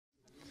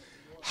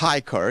Hi,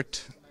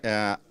 Curt.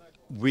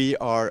 We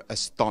are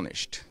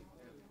astonished.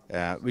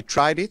 We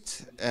tried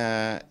it,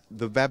 the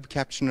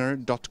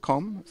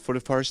webcaptioner.com, for the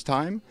first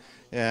time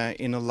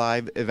in a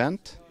live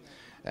event.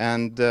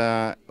 And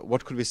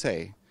what could we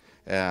say?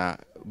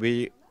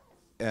 We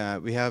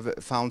have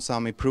found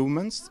some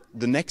improvements.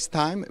 The next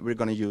time we're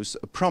going to use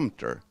a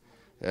prompter,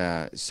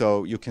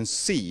 so you can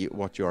see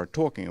what you are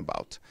talking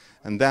about.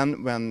 And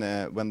then when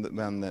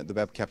the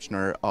web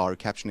captioner are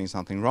captioning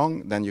something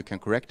wrong, then you can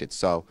correct it.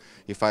 So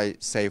if I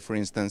say, for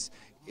instance,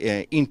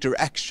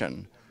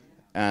 interaction,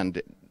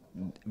 and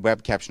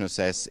web captioner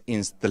says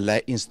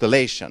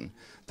installation,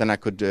 then I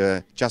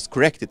could just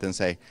correct it and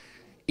say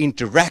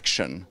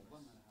interaction.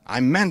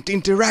 I meant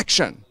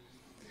interaction.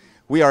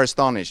 We are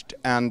astonished,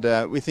 and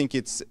we think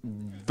it's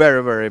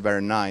very, very,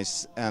 very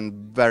nice and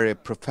very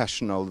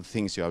professional, the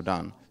things you have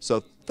done.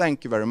 So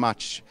thank you very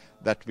much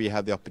that we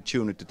had the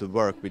opportunity to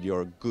work with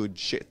your good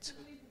shit.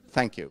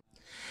 Thank you.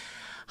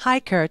 Hi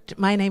Curt,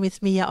 my name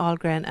is Mia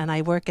Ahlgren and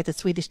I work at the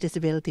Swedish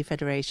Disability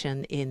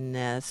Federation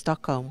in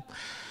Stockholm.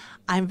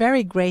 I'm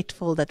very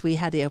grateful that we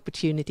had the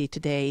opportunity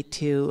today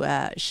to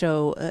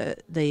show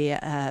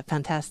the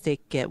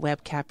fantastic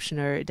web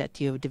captioner that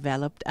you've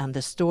developed and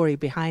the story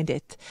behind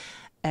it.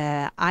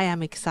 I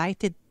am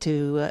excited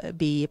to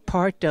be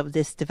part of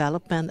this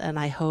development, and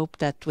I hope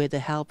that with the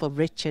help of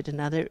Richard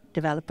and other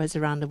developers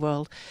around the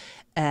world,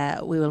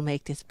 we will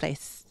make this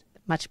place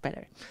much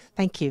better.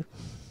 Thank you.